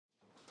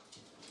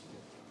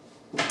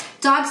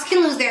Dogs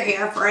can lose their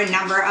hair for a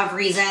number of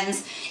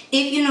reasons.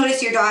 If you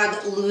notice your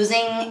dog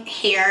losing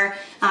hair,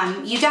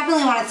 you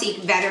definitely want to seek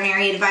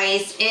veterinary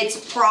advice.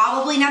 It's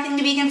probably nothing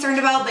to be concerned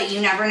about, but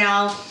you never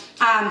know.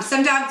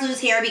 Some dogs lose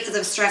hair because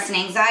of stress and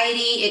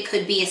anxiety. It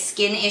could be a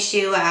skin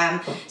issue,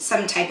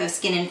 some type of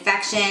skin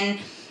infection.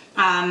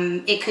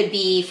 It could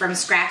be from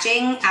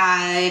scratching.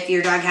 If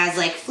your dog has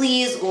like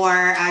fleas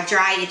or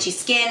dry, itchy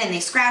skin and they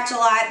scratch a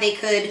lot, they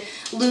could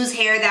lose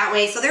hair that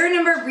way. So there are a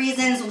number of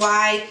reasons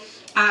why.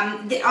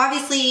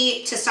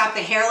 Obviously, to stop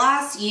the hair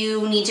loss,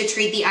 you need to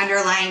treat the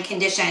underlying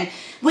condition,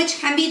 which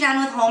can be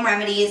done with home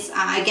remedies.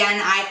 Again,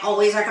 I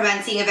always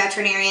recommend seeing a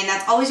veterinarian.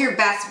 That's always your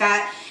best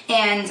bet.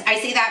 And I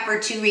say that for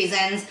two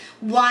reasons.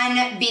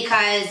 One,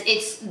 because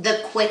it's the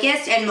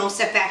quickest and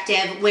most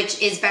effective,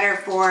 which is better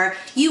for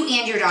you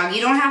and your dog. You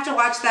don't have to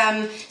watch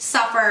them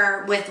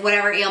suffer with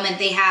whatever ailment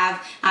they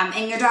have.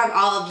 And your dog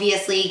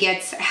obviously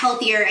gets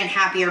healthier and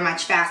happier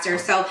much faster.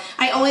 So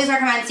I always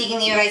recommend seeking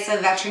the advice of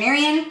a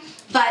veterinarian.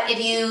 But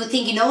if you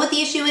think you know what the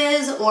issue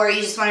is, or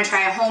you just want to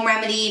try a home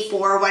remedy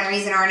for one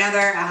reason or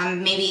another,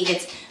 maybe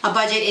it's a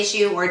budget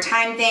issue or a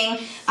time thing,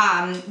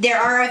 there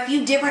are a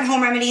few different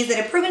home remedies that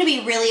have proven to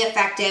be really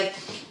effective.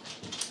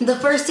 The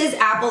first is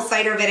apple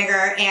cider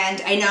vinegar,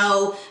 and I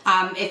know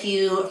if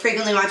you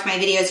frequently watch my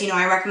videos, you know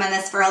I recommend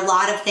this for a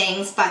lot of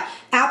things, but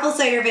apple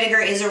cider vinegar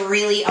is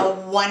really a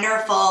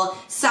wonderful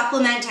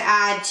supplement to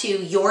add to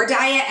your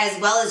diet as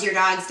well as your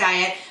dog's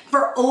diet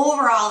for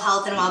overall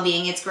health and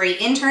well-being. It's great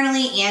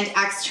internally and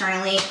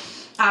externally.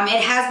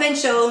 It has been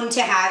shown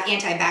to have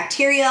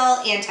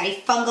antibacterial,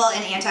 antifungal,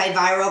 and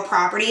antiviral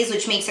properties,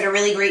 which makes it a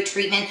really great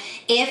treatment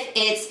if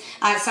it's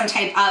some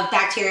type of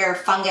bacteria or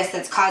fungus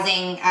that's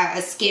causing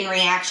a skin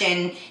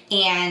reaction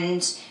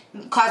and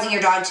causing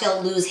your dog to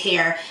lose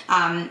hair.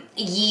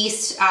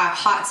 Yeast,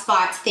 hot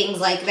spots, things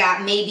like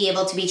that may be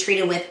able to be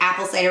treated with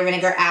apple cider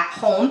vinegar at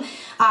home.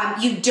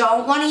 You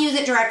don't want to use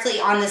it directly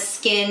on the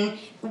skin,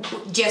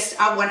 just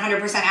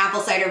 100% apple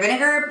cider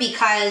vinegar,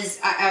 because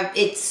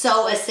it's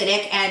so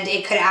acidic and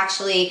it could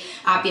actually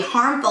be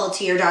harmful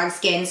to your dog's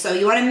skin. So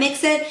you want to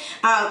mix it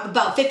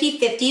about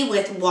 50-50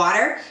 with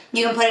water.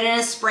 You can put it in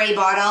a spray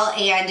bottle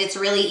and it's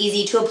really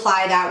easy to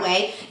apply that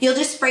way. You'll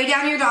just spray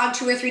down your dog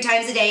 2 or 3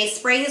 times a day,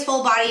 spray his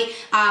whole body,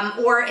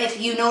 or if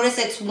you notice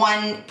it's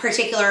one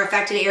particular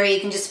affected area,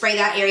 you can just spray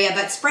that area,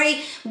 but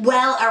spray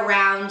well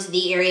around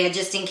the area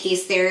just in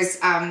case there's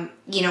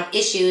you know,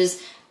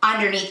 issues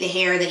underneath the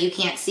hair that you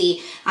can't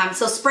see.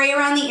 So spray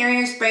around the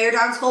area, spray your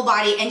dog's whole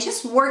body, and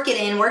just work it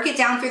in, work it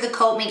down through the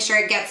coat, make sure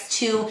it gets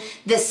to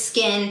the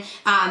skin.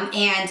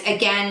 And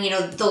again, you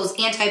know, those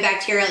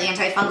antibacterial,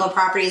 antifungal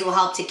properties will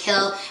help to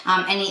kill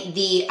any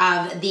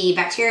of the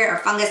bacteria or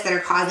fungus that are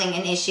causing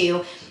an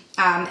issue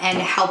and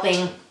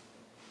helping,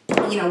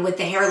 you know, with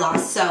the hair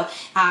loss. So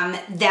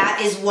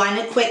that is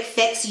one quick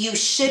fix. You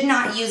should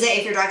not use it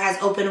if your dog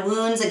has open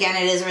wounds. Again,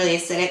 it is really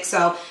acidic,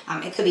 so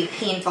it could be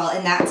painful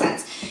in that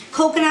sense.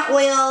 Coconut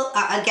oil,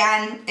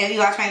 again, if you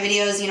watch my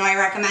videos, you know I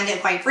recommend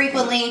it quite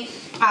frequently.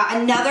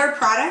 Another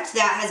product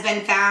that has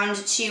been found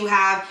to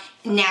have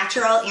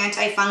natural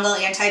antifungal,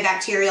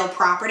 antibacterial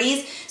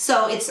properties.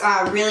 So it's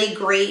really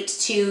great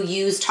to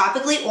use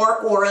topically or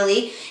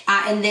orally.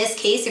 In this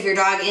case, if your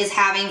dog is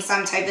having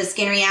some type of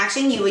skin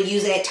reaction, you would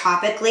use it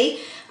topically.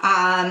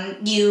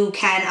 You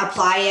can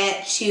apply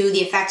it to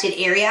the affected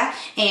area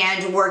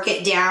and work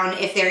it down.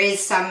 If there is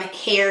some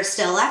hair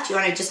still left, you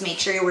want to just make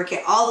sure you work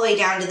it all the way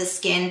down to the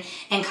skin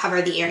and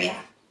cover the area.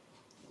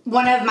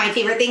 One of my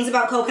favorite things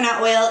about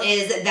coconut oil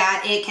is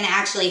that it can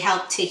actually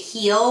help to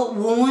heal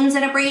wounds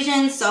and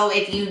abrasions. So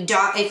if your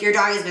dog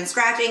has been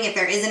scratching, if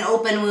there is an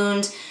open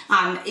wound,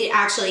 it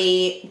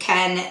actually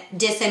can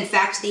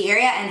disinfect the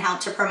area and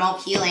help to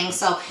promote healing.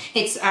 So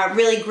it's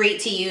really great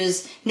to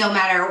use no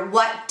matter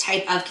what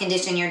type of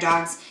condition your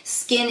dog's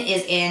skin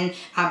is in,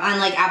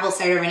 unlike apple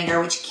cider vinegar,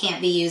 which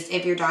can't be used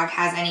if your dog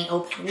has any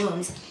open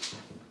wounds.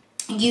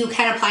 You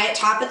can apply it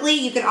topically.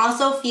 You can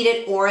also feed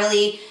it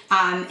orally.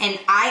 And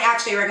I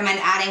actually recommend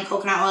adding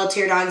coconut oil to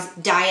your dog's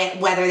diet,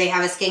 whether they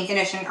have a skin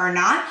condition or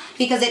not,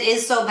 because it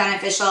is so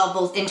beneficial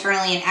both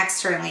internally and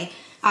externally.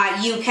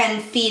 You can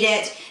feed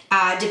it,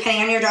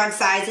 depending on your dog's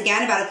size,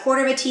 again, about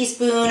 1/4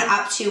 teaspoon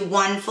up to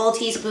 1 full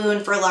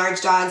teaspoon for large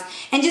dogs,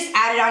 and just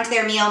add it onto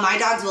their meal. My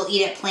dogs will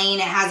eat it plain.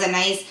 It has a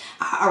nice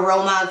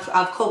aroma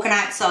of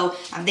coconut, so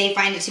they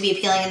find it to be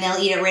appealing, and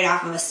they'll eat it right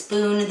off of a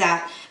spoon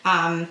that,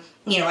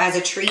 you know, as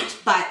a treat.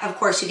 But of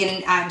course you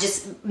can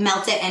just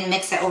melt it and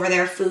mix it over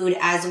their food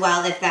as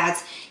well if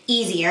that's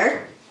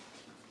easier.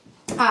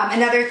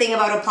 Another thing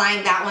about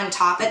applying that one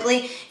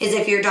topically is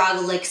if your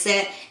dog licks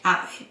it,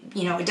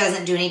 you know, it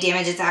doesn't do any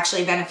damage. It's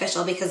actually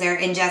beneficial because they're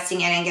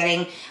ingesting it and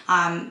getting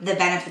the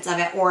benefits of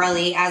it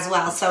orally as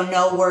well. So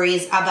no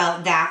worries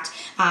about that.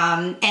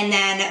 And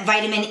then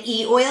vitamin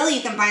E oil,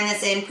 you can find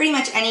this in pretty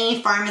much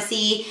any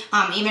pharmacy,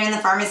 even in the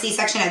pharmacy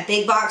section at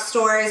big box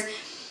stores.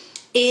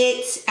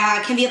 It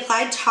can be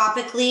applied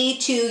topically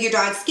to your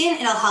dog's skin.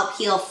 It'll help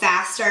heal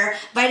faster.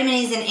 Vitamin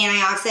E is an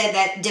antioxidant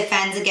that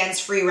defends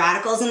against free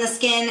radicals in the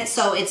skin,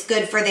 so it's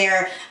good for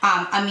their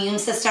immune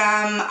system,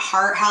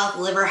 heart health,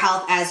 liver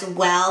health as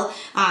well,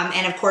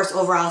 and of course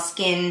overall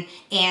skin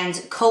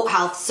and coat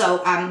health.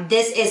 So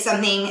this is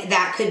something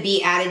that could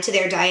be added to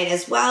their diet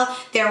as well.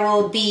 There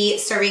will be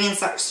serving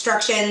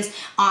instructions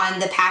on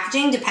the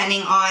packaging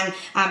depending on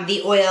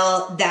the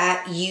oil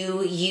that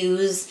you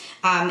use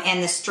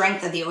and the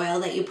strength of the oil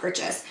that you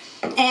purchase.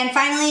 And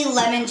finally,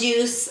 lemon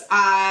juice,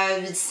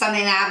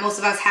 something that most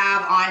of us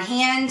have on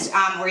hand,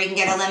 or you can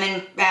get a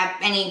lemon at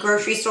any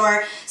grocery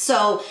store.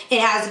 So it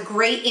has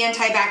great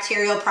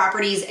antibacterial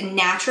properties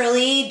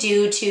naturally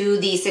due to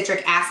the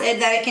citric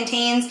acid that it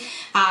contains.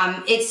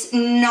 It's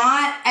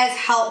not as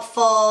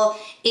helpful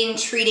in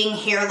treating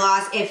hair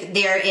loss if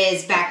there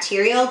is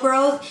bacterial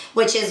growth,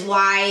 which is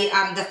why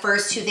the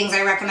first two things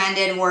I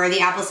recommended were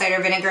the apple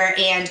cider vinegar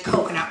and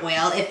coconut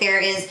oil. If there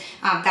is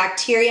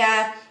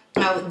bacteria,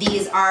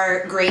 these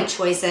are great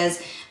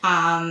choices.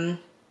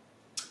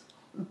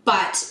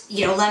 But,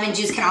 you know, lemon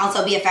juice can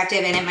also be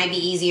effective, and it might be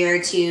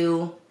easier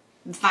to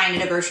find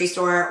at a grocery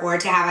store or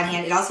to have on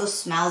hand. It also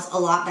smells a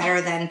lot better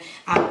than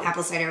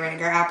apple cider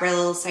vinegar.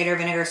 Apple cider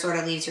vinegar sort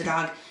of leaves your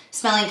dog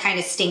smelling kind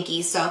of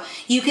stinky. So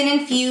you can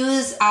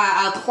infuse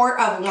a quart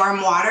of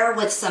warm water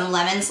with some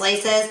lemon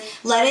slices,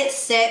 let it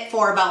sit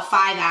for about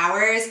 5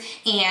 hours,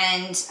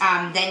 and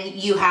then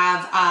you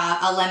have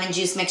a lemon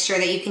juice mixture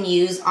that you can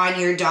use on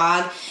your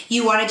dog.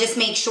 You want to just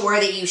make sure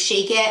that you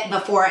shake it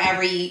before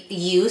every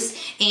use,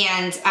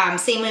 and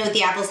same way with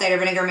the apple cider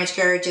vinegar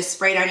mixture, just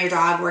spray it on your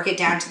dog, work it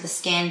down to the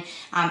skin,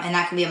 and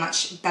that can be a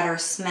much better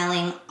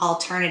smelling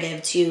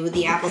alternative to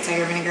the apple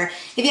cider vinegar.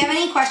 If you have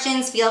any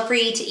questions, feel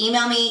free to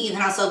email me. You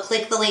can also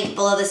click the link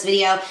below this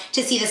video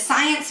to see the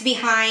science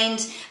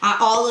behind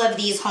all of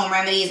these home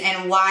remedies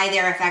and why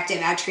they're effective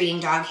at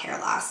treating dog hair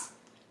loss.